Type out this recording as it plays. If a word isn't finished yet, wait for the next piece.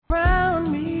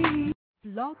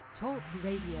Blog Talk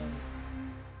Radio.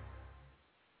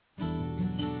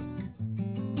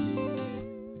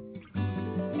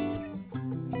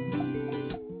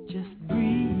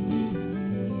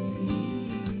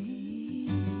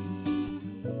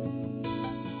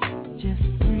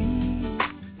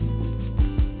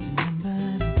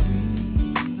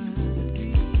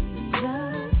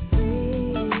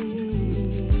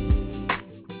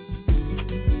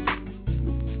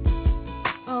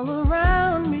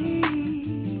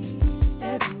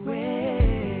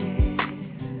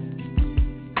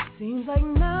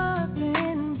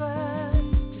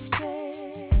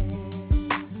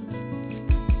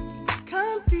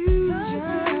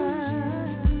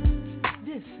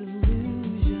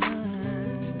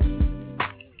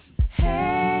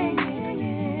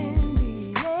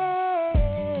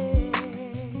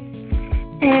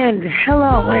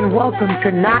 Hello and welcome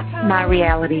to Not My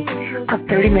Reality, a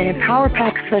 30-minute power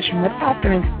pack session with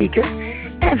author and speaker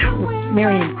and host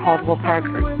Miriam Caldwell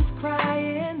Parker.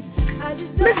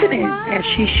 Listen in as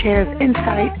she shares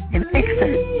insight and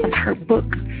excerpts of her book,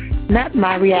 Not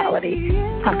My Reality,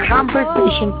 a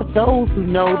conversation for those who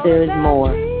know there is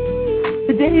more.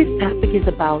 Today's topic is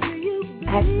about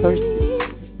adversity.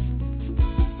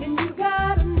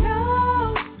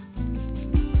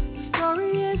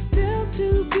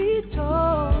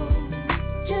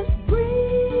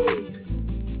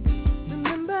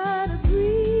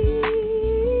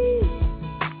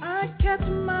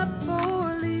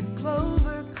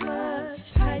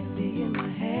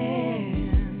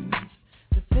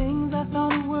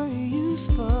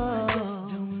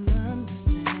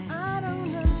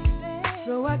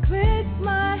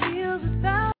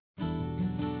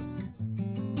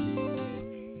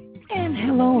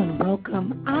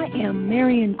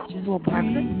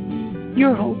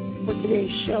 Your host for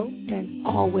today's show, and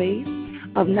always,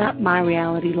 of Not My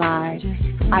Reality Live.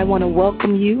 I want to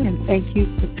welcome you and thank you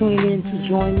for tuning in to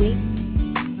join me,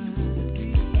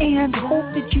 and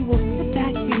hope that you will sit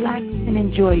back, relax, and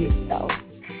enjoy yourself.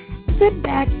 Sit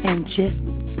back and just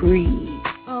breathe,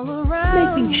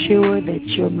 making sure that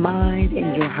your mind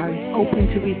and your heart is open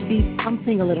to receive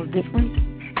something a little different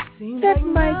that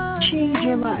might change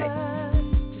your life,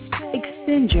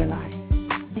 extend your life,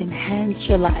 enhance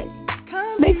your life,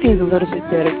 make things a little bit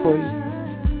better for you.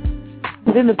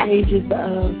 Within the pages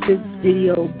of this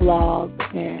video blog,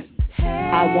 and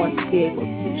I want to be able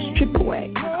to strip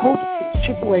away, I hope to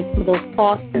strip away some of those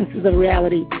false senses of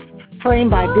reality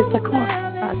framed by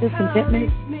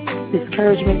discontentment,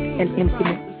 discouragement, and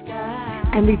emptiness,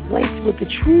 and replaced with the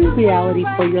true reality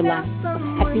for your life of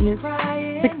happiness,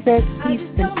 success, peace,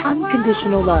 and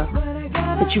unconditional love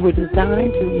that you were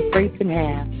designed to embrace and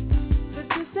have.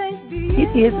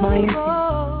 It is my intent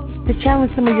to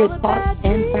challenge some of your thoughts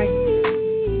and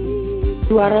practices.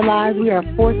 Throughout our lives, we are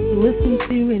forced to listen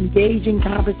to, engage in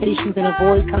conversations, and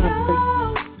avoid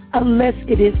conflict, unless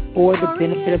it is for the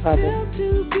benefit of others,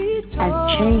 and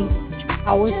change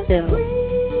ourselves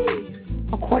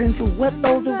according to what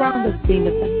those around us deem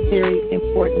as very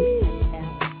important.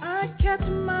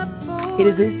 It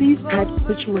is in these types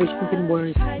of situations and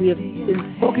words we have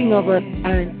been spoken over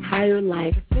our entire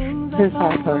life since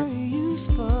our birth.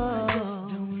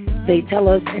 They tell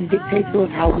us and dictate to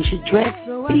us how we should dress,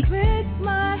 speak,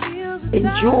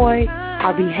 enjoy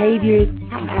our behaviors,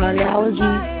 our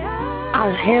allergies,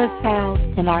 our hairstyles,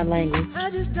 and our language.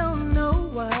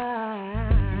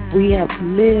 We have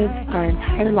lived our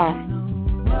entire life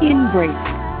embracing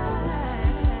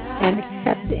and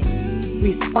accepting,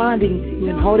 responding to,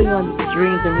 and holding on to the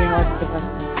dreams and realities of us.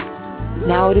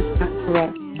 Now it is time for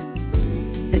us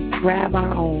to grab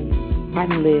our own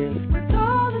and live,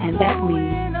 and that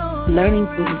means learning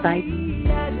to invite,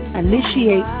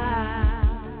 initiate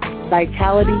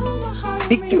vitality,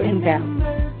 victory, and balance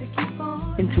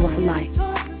into our life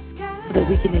so that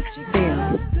we can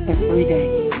excel every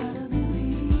day.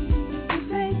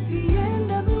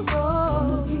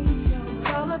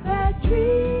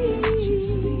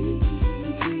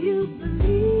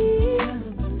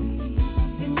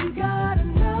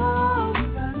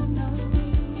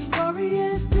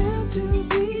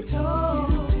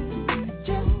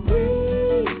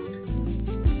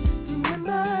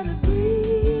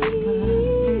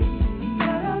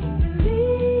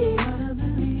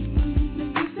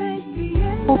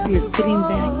 Hope you're sitting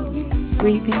back,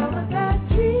 breathing.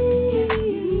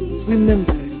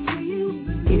 Remember,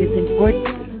 it is important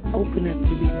to open up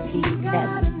to receive that.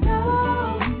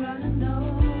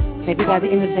 Maybe by the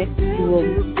end of that, you will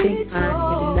think I am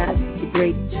not a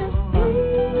great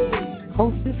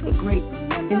hostess or great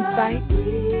insight.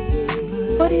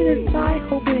 But it is my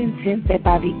hope and intent that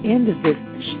by the end of this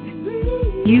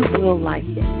session, you will like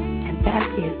it. And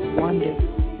That is wonderful.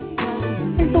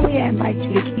 And so I invite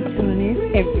you to keep tuning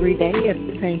in every day at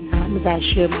the same time as I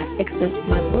share my excerpts from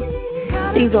my book.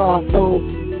 These are also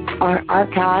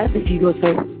archived if you go to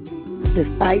the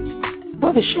site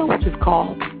for the show, which is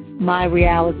called My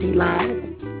Reality Live.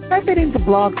 Type it into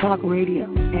Blog Talk Radio,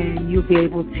 and you'll be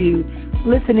able to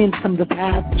listen in some of the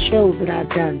past shows that I've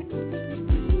done.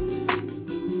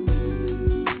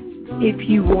 If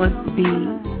you want to be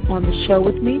on the show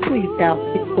with me, please dial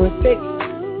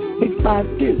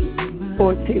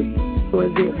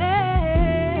 646-652-4240.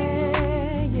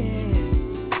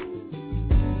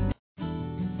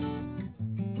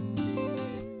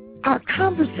 Our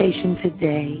conversation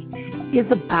today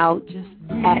is about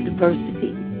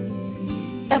adversity.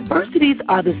 Adversities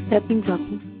are the stepping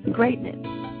stones to greatness.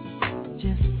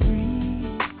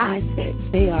 I said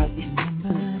they are the stepping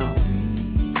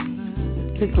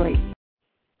stones to greatness.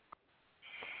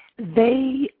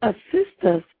 They assist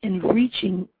us in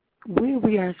reaching where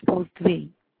we are supposed to be,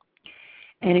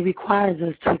 and it requires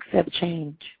us to accept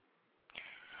change.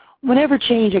 Whenever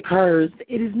change occurs,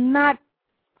 it is not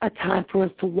a time for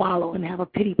us to wallow and have a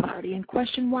pity party and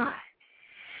question why.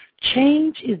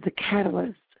 Change is the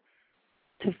catalyst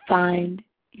to find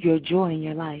your joy in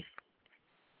your life.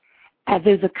 As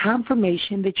there's a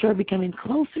confirmation that you're becoming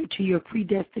closer to your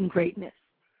predestined greatness.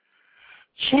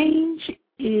 Change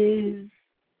is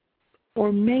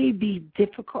or may be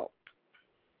difficult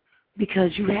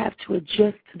because you have to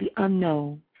adjust to the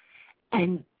unknown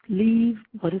and leave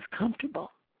what is comfortable.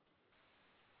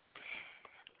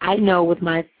 I know with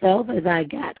myself, as I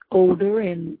got older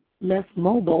and less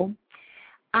mobile,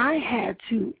 I had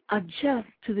to adjust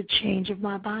to the change of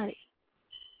my body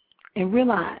and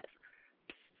realize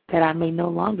that I may no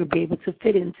longer be able to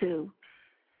fit into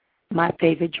my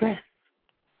favorite dress.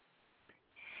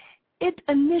 It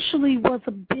initially was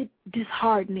a bit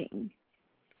disheartening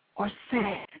or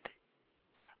sad,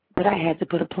 but I had to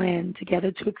put a plan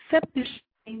together to accept this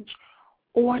change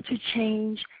or to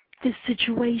change this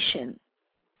situation.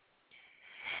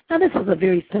 Now, this is a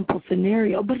very simple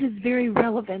scenario, but it is very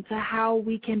relevant to how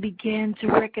we can begin to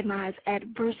recognize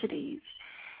adversities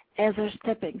as our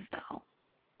stepping stone.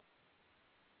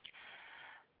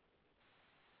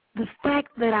 The fact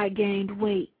that I gained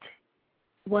weight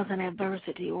was an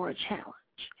adversity or a challenge.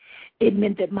 It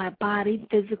meant that my body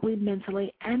physically,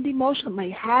 mentally, and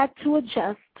emotionally had to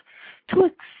adjust to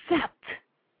accept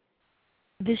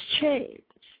this change.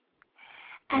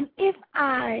 And if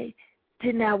I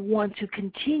did not want to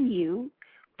continue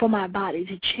for my body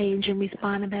to change and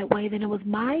respond in that way, then it was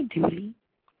my duty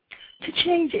to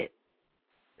change it.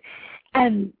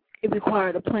 And it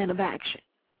required a plan of action.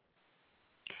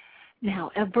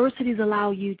 Now, adversities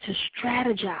allow you to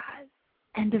strategize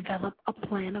and develop a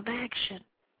plan of action.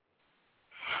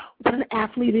 When an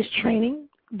athlete is training,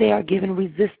 they are given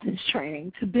resistance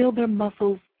training to build their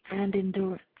muscles and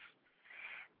endurance.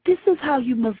 This is how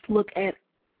you must look at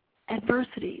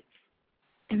adversities.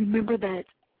 And remember that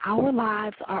our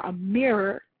lives are a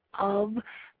mirror of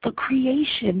the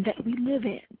creation that we live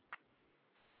in.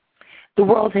 The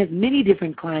world has many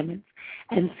different climates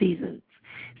and seasons.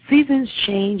 Seasons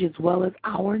change as well as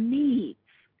our needs.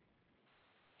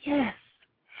 Yes.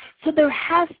 So there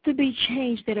has to be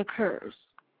change that occurs.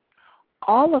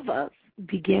 All of us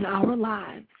begin our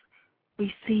lives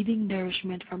receiving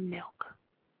nourishment from milk.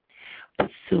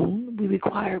 But soon we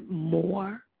require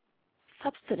more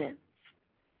substance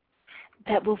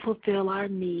that will fulfill our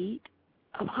need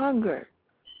of hunger.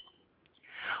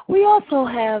 We also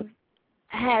have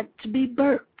had to be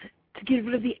burped to get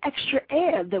rid of the extra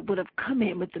air that would have come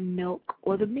in with the milk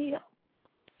or the meal.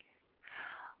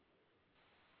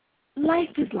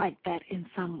 Life is like that in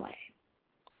some way.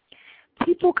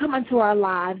 People come into our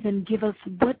lives and give us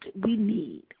what we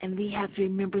need, and we have to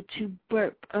remember to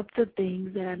burp up the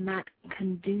things that are not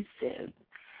conducive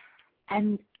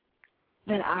and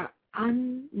that are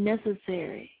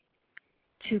unnecessary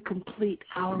to complete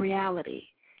our reality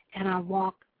and our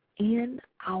walk in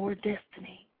our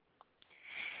destiny.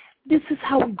 This is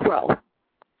how we grow.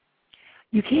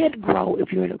 You can't grow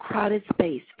if you're in a crowded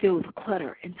space filled with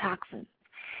clutter and toxins.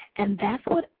 And that's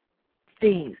what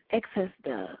excess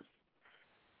does,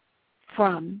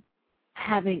 from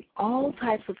having all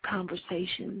types of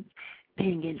conversations,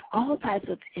 being in all types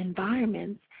of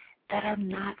environments that are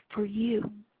not for you.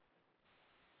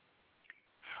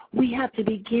 We have to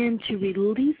begin to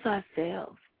release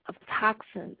ourselves of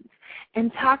toxins.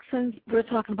 And toxins we're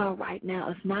talking about right now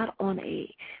is not on a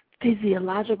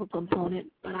physiological component,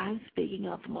 but I'm speaking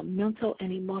of from a mental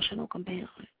and emotional component.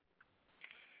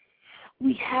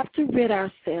 We have to rid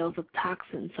ourselves of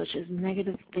toxins such as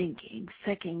negative thinking,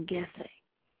 second guessing,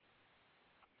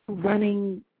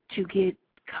 running to get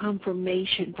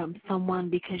confirmation from someone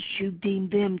because you deem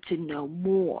them to know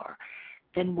more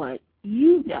than what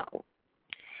you know.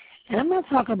 And I'm not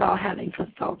talking about having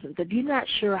consultants. If you're not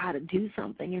sure how to do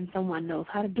something and someone knows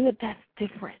how to do it, that's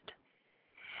different.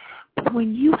 But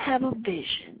when you have a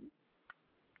vision,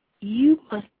 you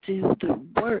must do the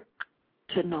work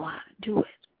to know how to do it,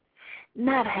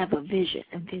 not have a vision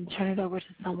and then turn it over to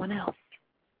someone else.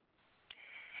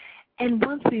 And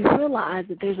once we realize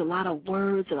that there's a lot of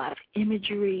words, a lot of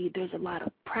imagery, there's a lot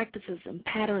of practices and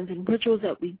patterns and rituals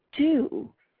that we do,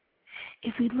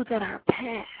 if we look at our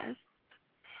past,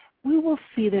 we will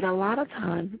see that a lot of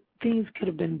times things could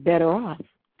have been better off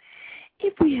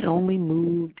if we had only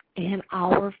moved in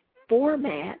our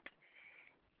format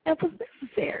that was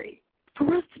necessary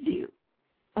for us to do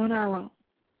on our own.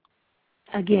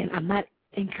 Again, I'm not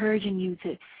encouraging you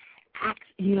to act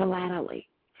unilaterally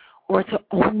or to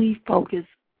only focus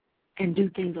and do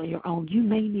things on your own. You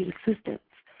may need assistance,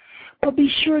 but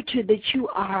be sure that you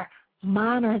are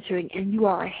monitoring and you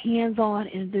are hands-on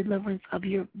in the deliverance of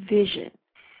your vision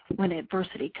when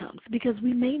adversity comes, because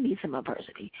we may need some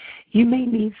adversity. You may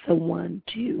need someone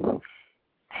to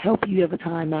help you have a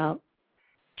time out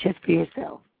just for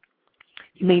yourself.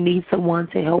 You may need someone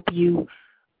to help you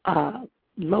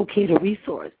locate a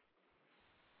resource,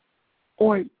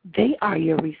 or they are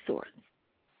your resource.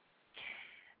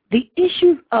 The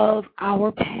issues of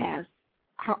our past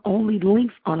are only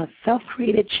links on a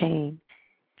self-created chain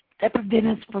that prevent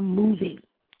us from moving,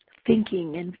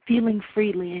 thinking, and feeling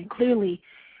freely and clearly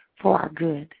for our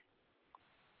good.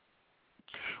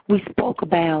 We spoke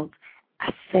about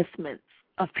assessments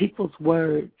of people's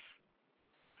words,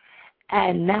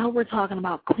 and now we're talking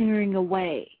about clearing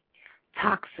away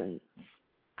toxins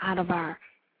out of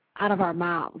our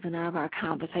mouths and out of our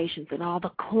conversations and all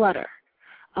the clutter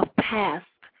of past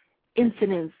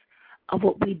incidents of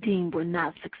what we deem were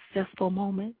not successful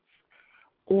moments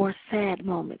or sad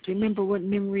moments. Remember what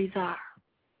memories are.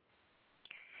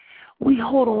 We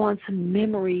hold on to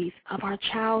memories of our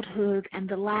childhood and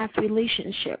the last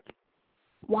relationship.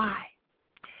 Why?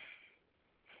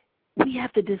 We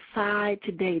have to decide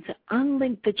today to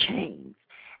unlink the chains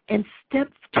and step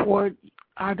toward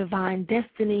our divine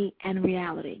destiny and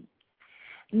reality.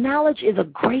 Knowledge is a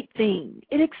great thing.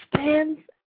 It expands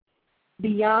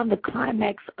beyond the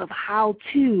climax of how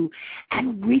to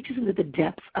and reaches into the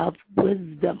depths of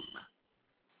wisdom.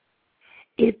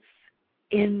 It's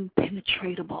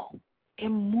impenetrable,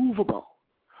 immovable.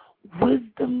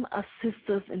 Wisdom assists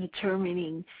us in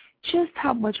determining just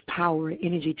how much power and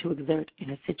energy to exert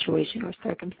in a situation or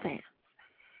circumstance,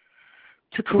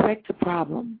 to correct the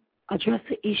problem, address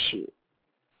the issue.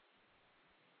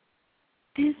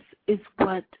 This is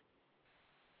what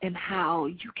and how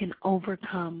you can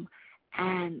overcome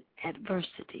an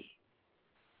adversity.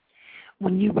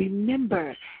 When you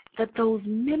remember that those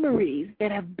memories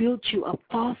that have built you a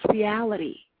false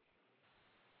reality,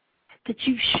 that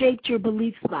you've shaped your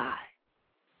beliefs by,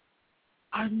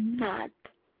 are not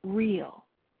real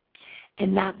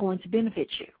and not going to benefit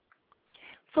you.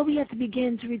 So we have to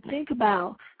begin to rethink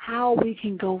about how we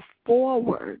can go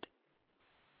forward,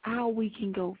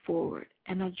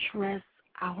 and address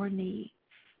our needs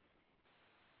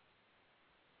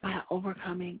by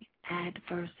overcoming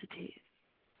adversities.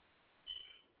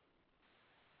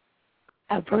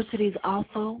 Adversities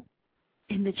also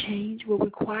in the change will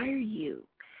require you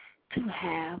to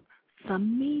have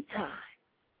some me time.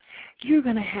 You're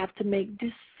going to have to make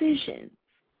decisions.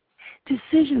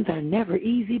 Decisions are never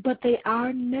easy, but they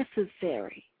are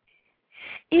necessary.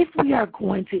 If we are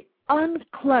going to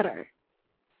unclutter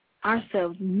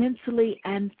ourselves mentally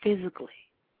and physically,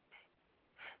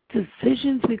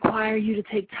 decisions require you to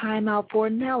take time out for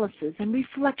analysis and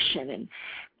reflection and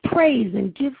praise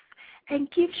and gives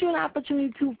you an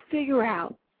opportunity to figure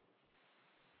out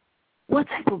what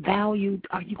type of value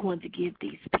are you going to give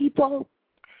these people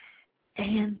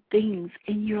and things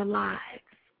in your lives.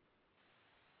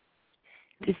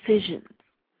 Decisions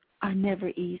are never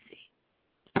easy,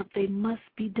 but they must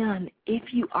be done if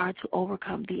you are to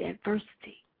overcome the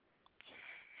adversity.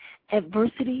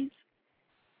 Adversities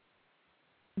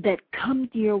that come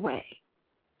your way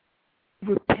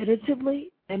repetitively,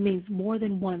 that means more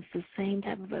than once, the same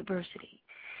type of adversity.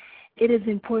 It is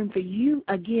important for you,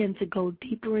 again, to go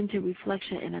deeper into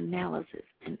reflection and analysis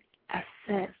and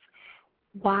assess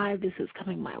why this is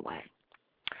coming my way.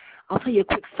 I'll tell you a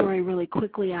quick story really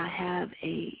quickly. I have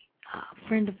a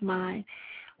friend of mine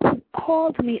who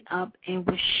called me up and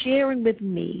was sharing with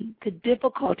me the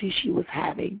difficulty she was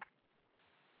having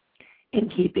in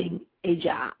keeping a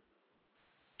job.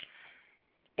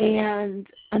 And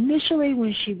initially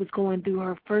when she was going through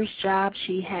her first job,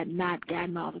 she had not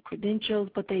gotten all the credentials,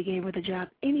 but they gave her the job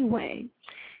anyway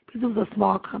because it was a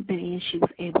small company and she was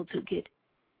able to get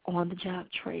on-the-job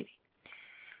training.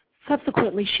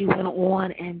 Subsequently, she went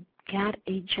on and got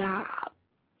a job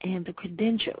and the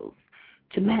credentials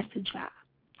to match the job.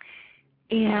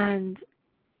 And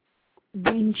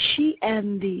when she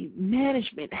and the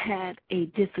management had a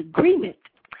disagreement,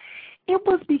 it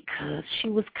was because she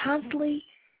was constantly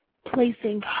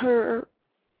placing her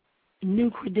new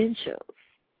credentials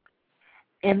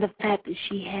and the fact that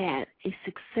she had a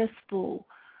successful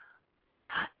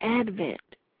advent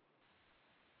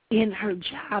in her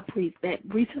job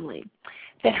recently,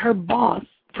 that her boss,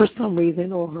 for some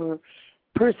reason, or her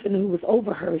person who was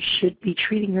over her should be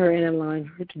treating her and allowing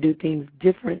her to do things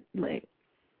differently.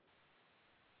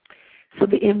 So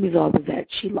the end result was that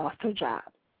she lost her job.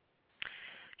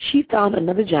 She found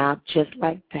another job just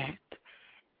like that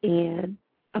and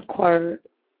acquired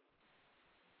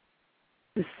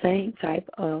the same type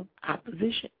of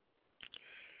opposition.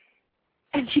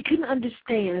 And she couldn't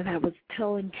understand, and I was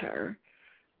telling her,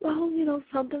 well,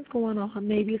 something's going on.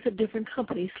 Maybe it's a different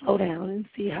company. Slow down and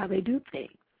see how they do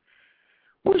things.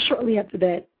 Well, shortly after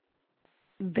that,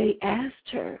 they asked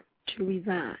her to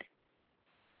resign.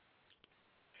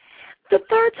 The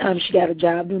third time she got a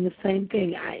job doing the same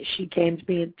thing, she came to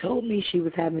me and told me she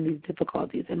was having these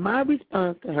difficulties. And my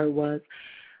response to her was,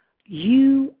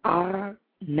 you are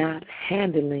not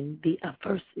handling the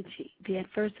adversity.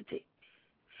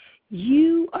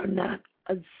 You are not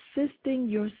assisting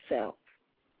yourself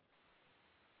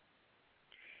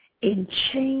in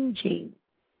changing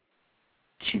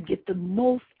to get the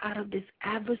most out of this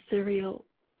adversarial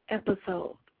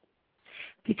episode,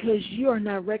 because you are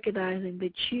not recognizing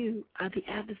that you are the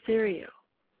adversarial.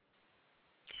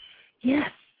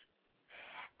 Yes,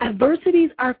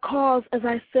 adversities are caused, as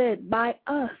I said, by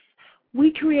us.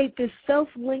 We create this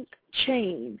self-linked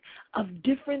chain of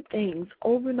different things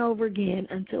over and over again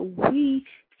until we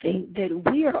think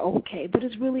that we are okay, but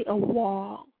it's really a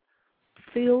wall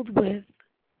filled with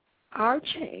our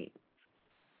chain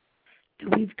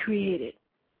that we've created.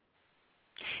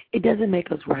 It doesn't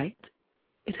make us right.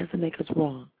 It doesn't make us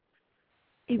wrong.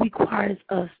 It requires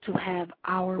us to have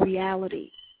our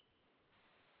reality.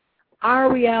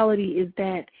 Our reality is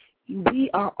that we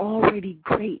are already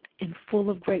great and full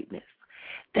of greatness,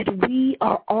 that we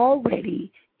are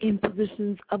already in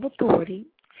positions of authority,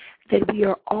 that we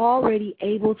are already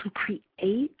able to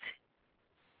create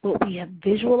what we have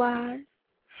visualized.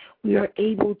 We are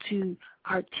able to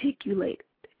articulate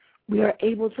it. We are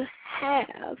able to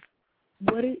have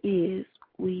what it is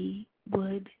we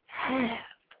would have.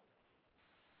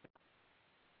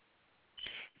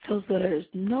 So there's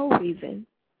no reason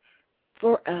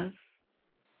for us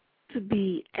to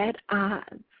be at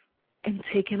odds and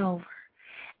taken over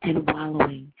and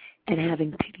wallowing and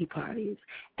having pity parties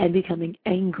and becoming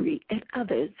angry at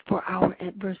others for our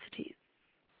adversities.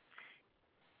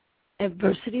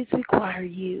 Adversities require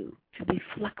you to be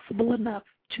flexible enough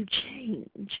to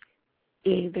change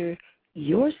either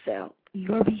yourself,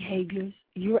 your behaviors,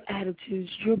 your attitudes,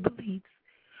 your beliefs,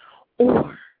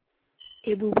 or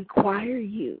it will require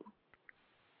you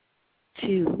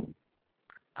to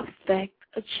affect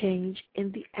a change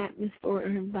in the atmosphere or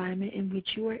environment in which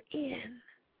you are in.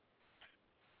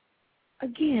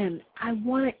 Again, I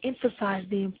want to emphasize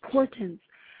the importance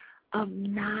of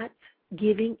not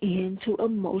giving in to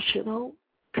emotional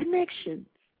connections.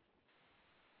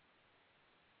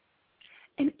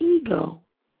 An ego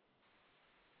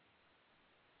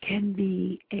can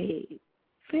be a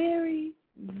very,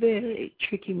 very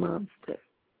tricky monster.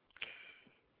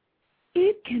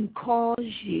 It can cause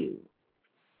you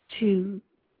to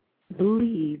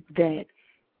believe that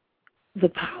the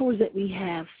powers that we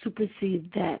have supersede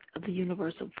that of the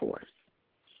universal force.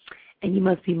 And you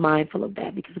must be mindful of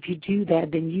that, because if you do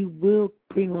that, then you will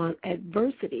bring on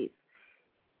adversities.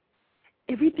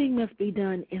 Everything must be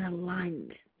done in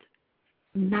alignment,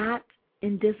 not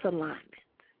in disalignment.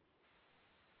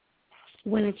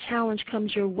 When a challenge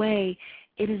comes your way,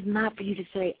 it is not for you to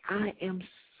say, I am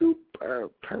super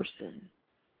person.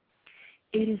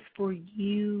 It is for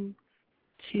you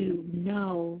to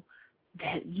know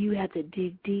that you have to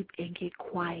dig deep and get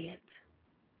quiet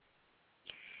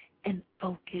and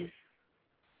focus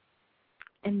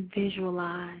and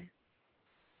visualize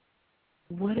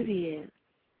what it is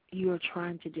you are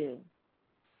trying to do.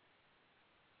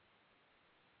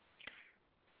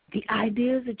 The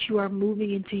ideas that you are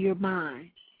moving into your mind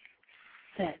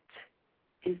set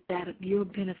is that of your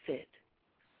benefit.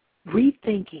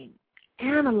 Rethinking,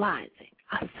 analyzing,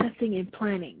 assessing, and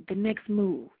planning the next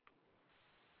move.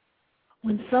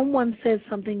 When someone says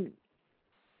something,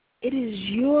 it is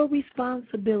your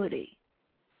responsibility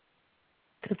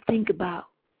to think about,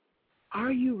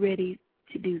 are you ready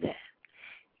to do that?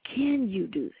 Can you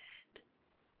do that?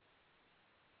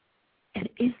 And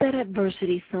is that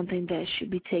adversity something that should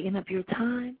be taking up your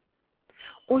time?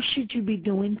 Or should you be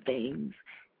doing things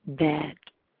that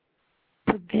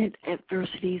prevent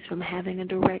adversities from having a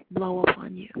direct blow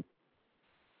upon you?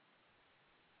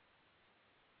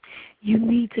 You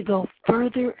need to go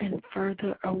further and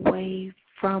further away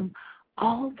from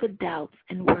all the doubts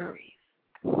and worries.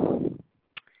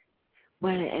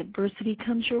 When adversity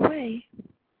comes your way,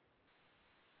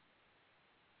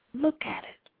 look at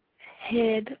it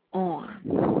head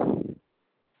on.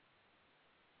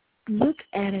 Look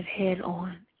at it head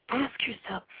on. Ask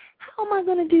yourself, how am I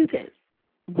going to do this?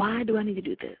 Why do I need to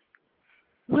do this?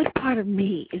 What part of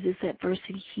me is this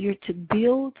adversity here to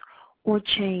build or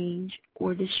change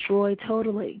or destroy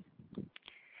totally?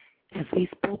 As we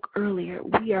spoke earlier,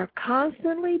 we are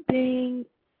constantly being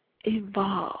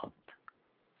evolved.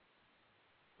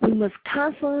 We must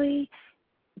constantly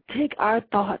take our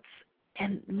thoughts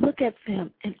and look at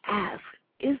them and ask,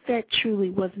 is that truly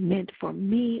what's meant for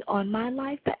me on my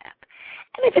life path?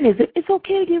 And if it isn't, it's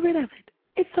okay to get rid of it.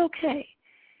 It's okay.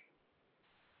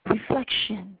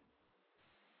 Reflection.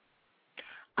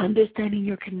 Understanding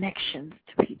your connections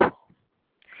to people.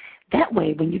 That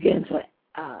way, when you get into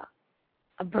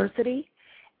adversity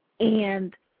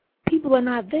and people are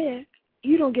not there,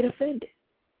 you don't get offended.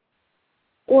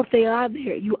 Or if they are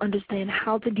there, you understand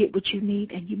how to get what you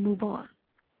need and you move on.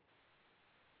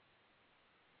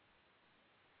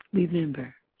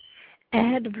 Remember,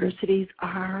 adversities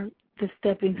are the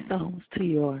stepping stones to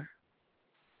your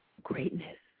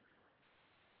greatness.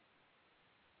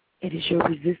 It is your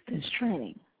resistance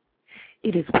training.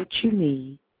 It is what you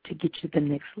need to get you to the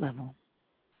next level.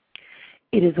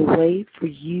 It is a way for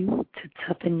you to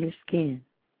toughen your skin,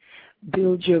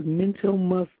 build your mental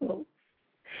muscles,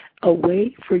 a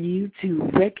way for you to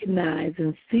recognize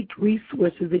and seek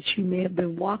resources that you may have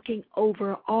been walking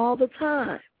over all the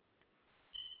time,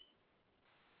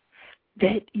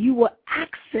 that you will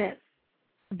access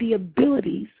the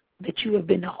abilities that you have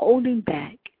been holding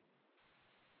back,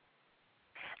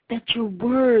 that your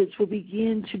words will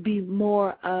begin to be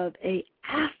more of an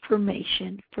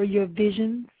affirmation for your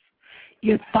visions,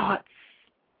 your thoughts,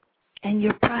 and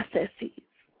your processes.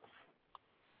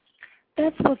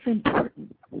 That's what's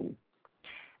important.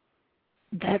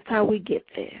 That's how we get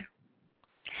there.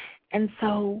 And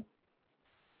so,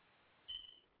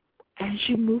 as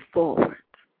you move forward,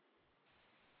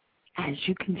 as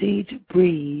you continue to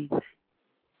breathe,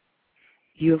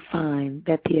 you'll find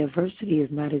that the adversity is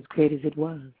not as great as it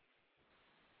was.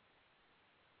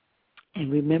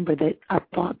 And remember that a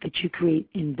thought that you create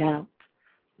in doubt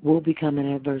will become an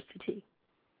adversity.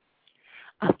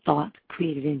 A thought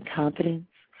created in confidence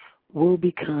will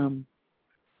become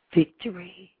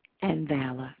victory and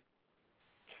valor.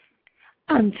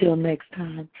 Until next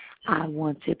time, I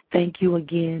want to thank you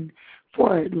again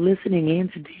for listening in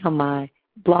today on my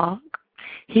blog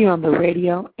here on the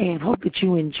radio, and hope that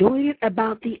you enjoyed it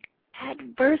about the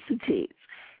adversities.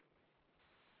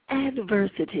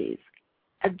 Adversities.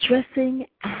 Addressing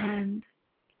and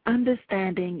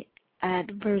understanding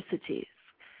adversities.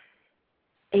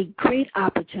 A great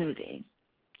opportunity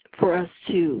for us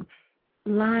to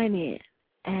line in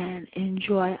and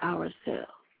enjoy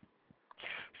ourselves.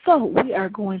 So we are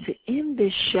going to end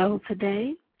this show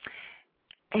today,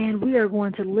 and we are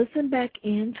going to listen back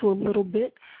into a little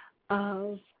bit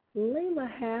of Layla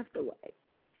Hathaway.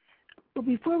 But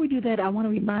before we do that, I want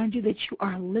to remind you that you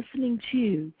are listening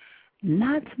to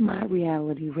Not My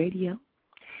Reality Radio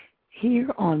here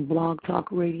on Blog Talk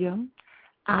Radio.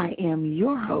 I am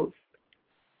your host,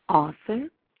 author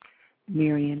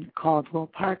Marion Caldwell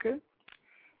Parker,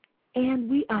 and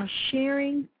we are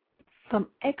sharing some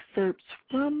excerpts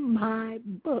from my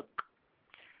book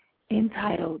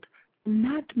entitled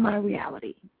Not My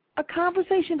Reality, a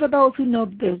conversation for those who know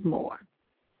that there's more.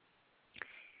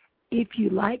 If you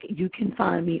like, you can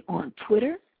find me on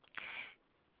Twitter,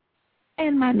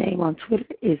 and my name on Twitter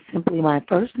is simply my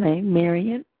first name,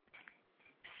 Marion,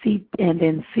 and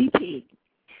then CP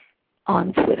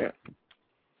on Twitter.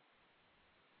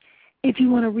 If you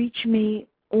want to reach me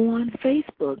on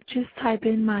Facebook, just type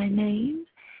in my name,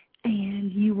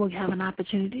 and you will have an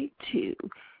opportunity to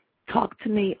talk to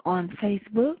me on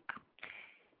Facebook.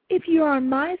 If you're on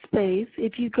MySpace,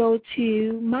 if you go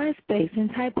to MySpace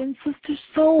and type in Sister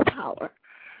Soul Power,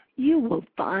 you will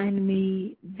find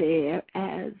me there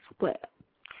as well.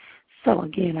 So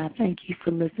again, I thank you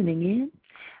for listening in.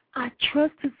 I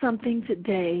trust that something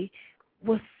today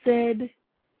was said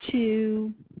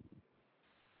to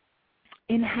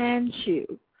enhance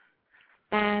you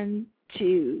and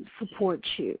to support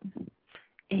you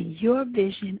in your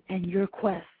vision and your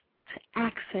quest to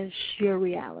access your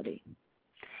reality.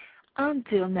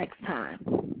 Until next time,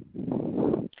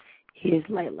 here's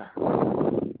Layla.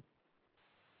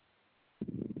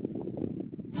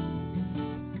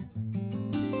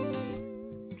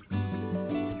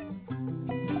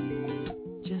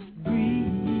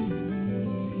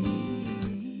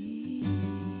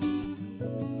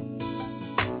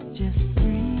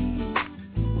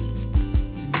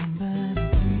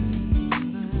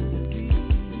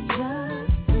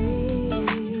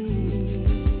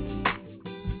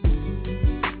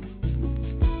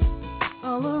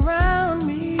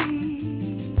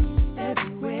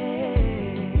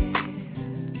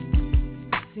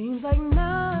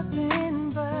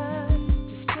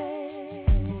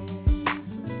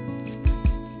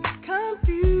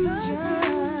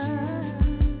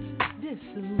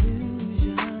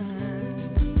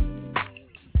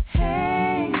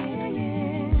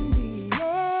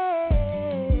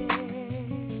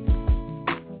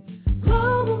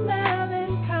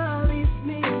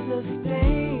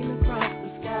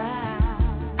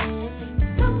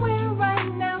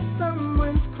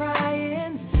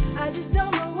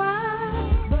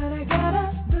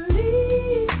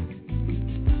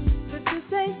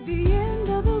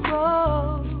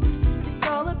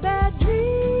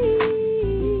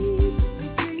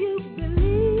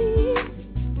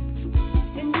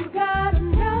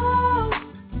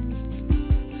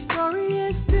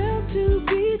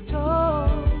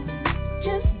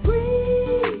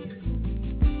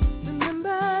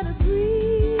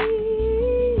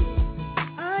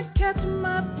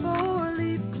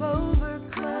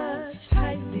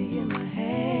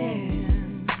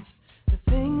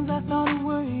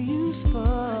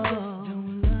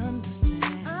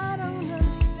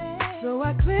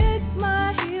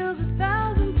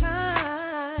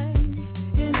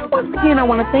 Again, I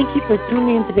want to thank you for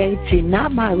tuning in today to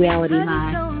Not My Reality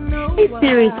Live, a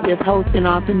series with host and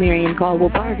author Marian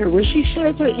Caldwell Parker, where she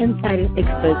shares her insight and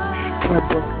experts to her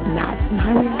book, Not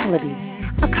My Reality,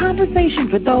 a conversation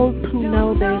for those who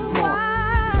know there's more.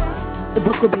 The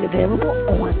book will be available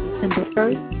on December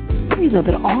 1st. Please know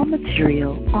that all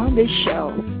material on this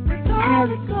show has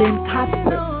been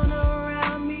copyrighted.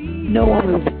 No one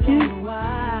will reproduce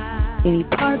any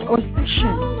part or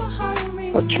session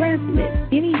or transmit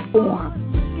any form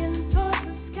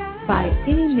by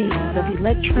any means of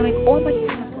electronic or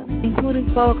mechanical, including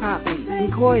photocopies,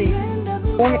 recording,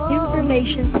 or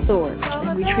information storage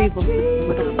and retrieval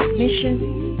without permission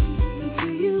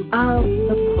of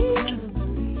the publisher.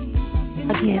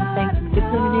 Again, thank you for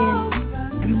tuning in,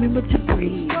 and remember to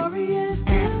breathe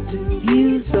and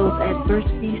use those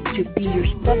adversities to be your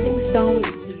stepping stones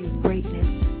to your greatness.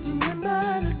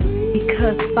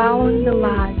 Because following the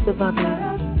lives of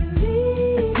others,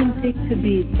 attempting to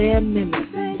be their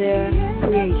mimic, their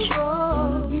creation,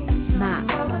 not